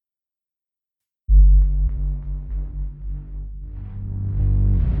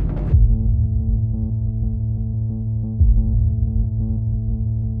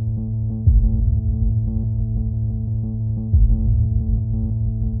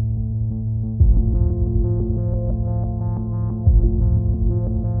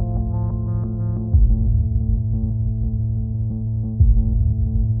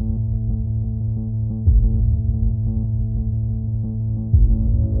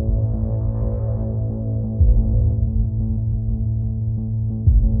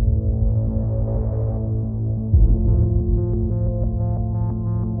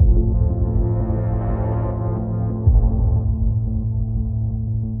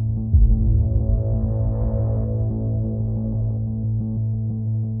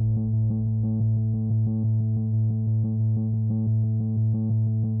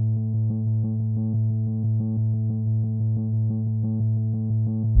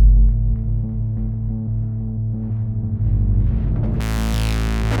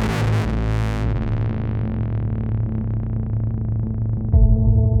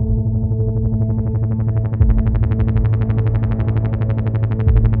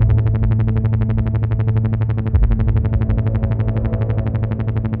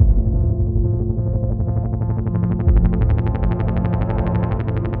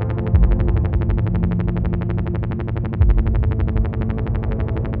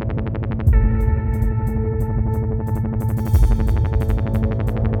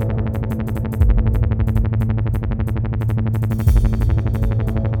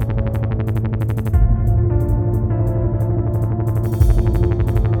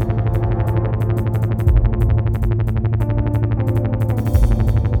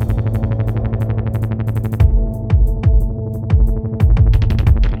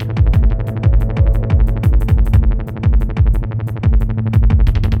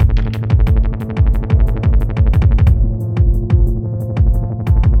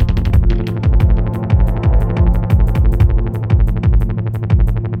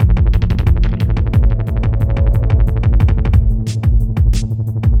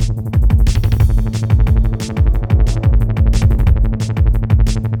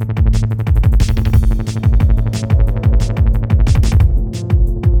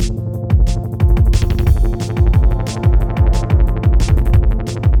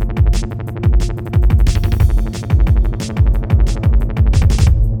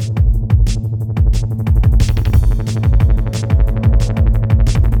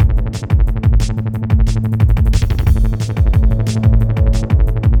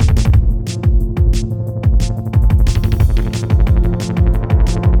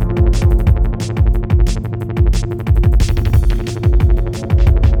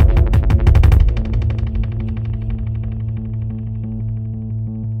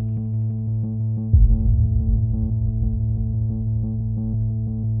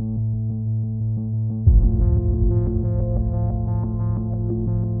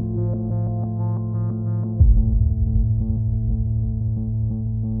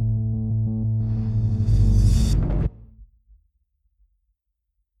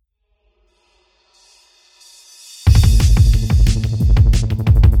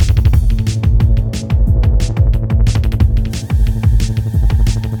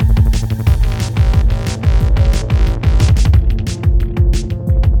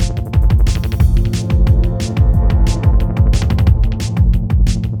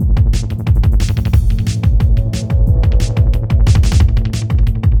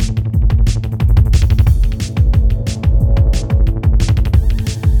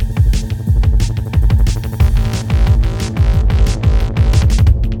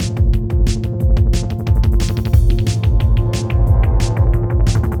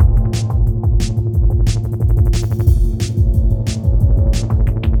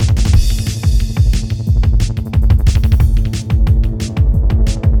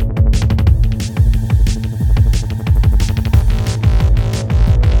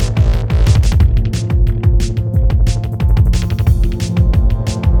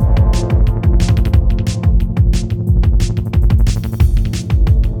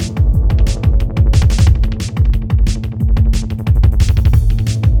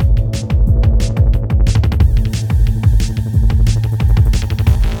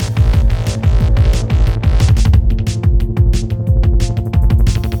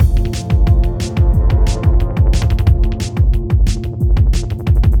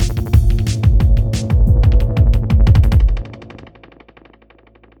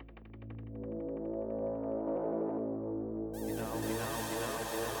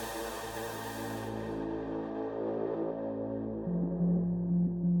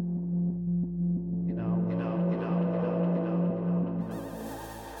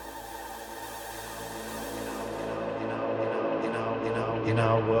in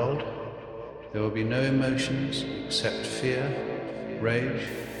our world, there will be no emotions except fear, rage,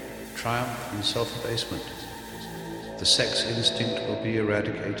 triumph and self-abasement. The sex instinct will be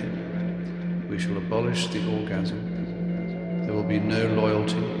eradicated. We shall abolish the orgasm. There will be no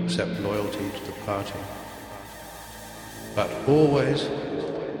loyalty except loyalty to the party. But always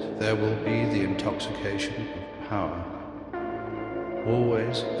there will be the intoxication of power.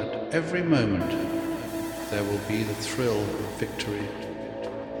 Always, at every moment, there will be the thrill of victory,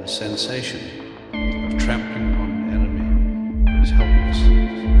 the sensation of trampling on an enemy who is helpless.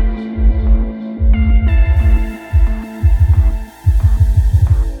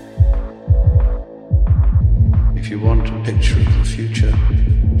 If you want a picture of the future,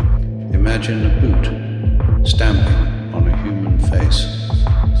 imagine a boot stamping on a human face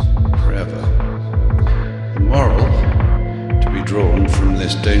forever. The moral to be drawn from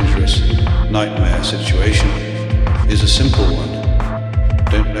this dangerous nightmare situation is a simple one.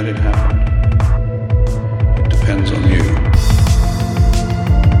 Don't let it happen. It depends on you.